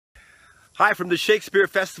Hi from the Shakespeare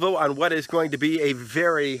Festival on what is going to be a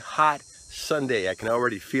very hot Sunday. I can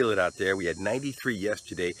already feel it out there. We had 93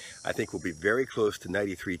 yesterday. I think we'll be very close to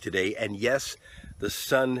 93 today. And yes, the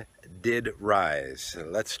sun did rise.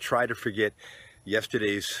 Let's try to forget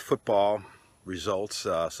yesterday's football results.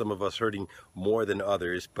 Some of us hurting more than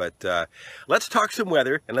others. But let's talk some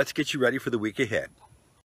weather and let's get you ready for the week ahead.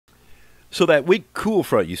 So that weak cool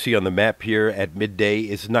front you see on the map here at midday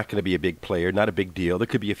is not going to be a big player, not a big deal. There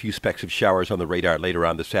could be a few specks of showers on the radar later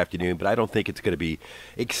on this afternoon, but I don't think it's going to be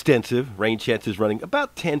extensive. Rain chances running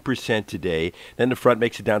about 10% today. Then the front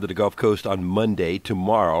makes it down to the Gulf Coast on Monday,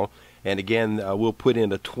 tomorrow. And again, we'll put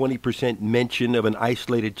in a 20% mention of an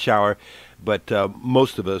isolated shower, but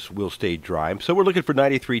most of us will stay dry. So we're looking for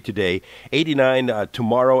 93 today, 89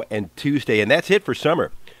 tomorrow and Tuesday, and that's it for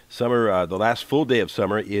summer. Summer, the last full day of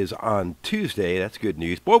summer is on Tuesday. That's good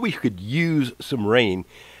news. Boy, we could use some rain.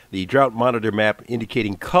 The drought monitor map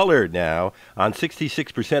indicating color now on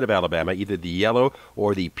 66% of Alabama, either the yellow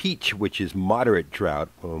or the peach, which is moderate drought.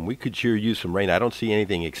 We could sure use some rain. I don't see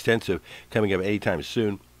anything extensive coming up anytime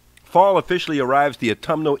soon. Fall officially arrives. The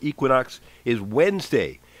autumnal equinox is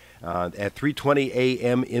Wednesday at 3:20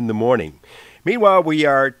 a.m. in the morning. Meanwhile, we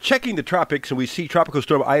are checking the tropics, and we see Tropical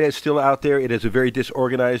Storm Ida is still out there. It is a very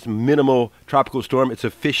disorganized, minimal tropical storm. It's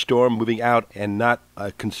a fish storm moving out and not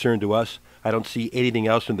a concern to us. I don't see anything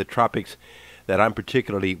else in the tropics that I'm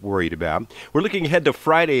particularly worried about. We're looking ahead to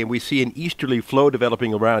Friday, and we see an easterly flow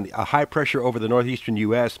developing around a high pressure over the northeastern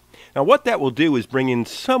U.S. Now, what that will do is bring in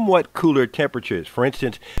somewhat cooler temperatures. For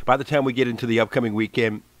instance, by the time we get into the upcoming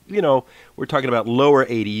weekend, we're talking about lower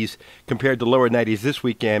 80s compared to lower 90s this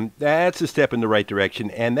weekend. That's a step in the right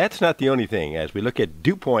direction, and that's not the only thing. As we look at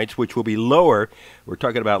dew points, which will be lower, we're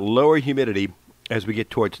talking about lower humidity as we get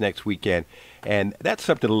towards next weekend, and that's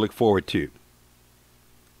something to look forward to.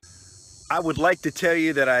 I would like to tell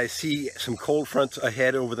you that I see some cold fronts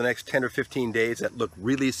ahead over the next 10 or 15 days that look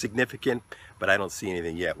really significant, but I don't see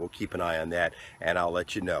anything yet. We'll keep an eye on that, and I'll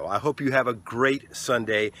let you know. I hope you have a great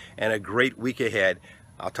Sunday and a great week ahead.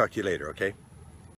 I'll talk to you later, okay?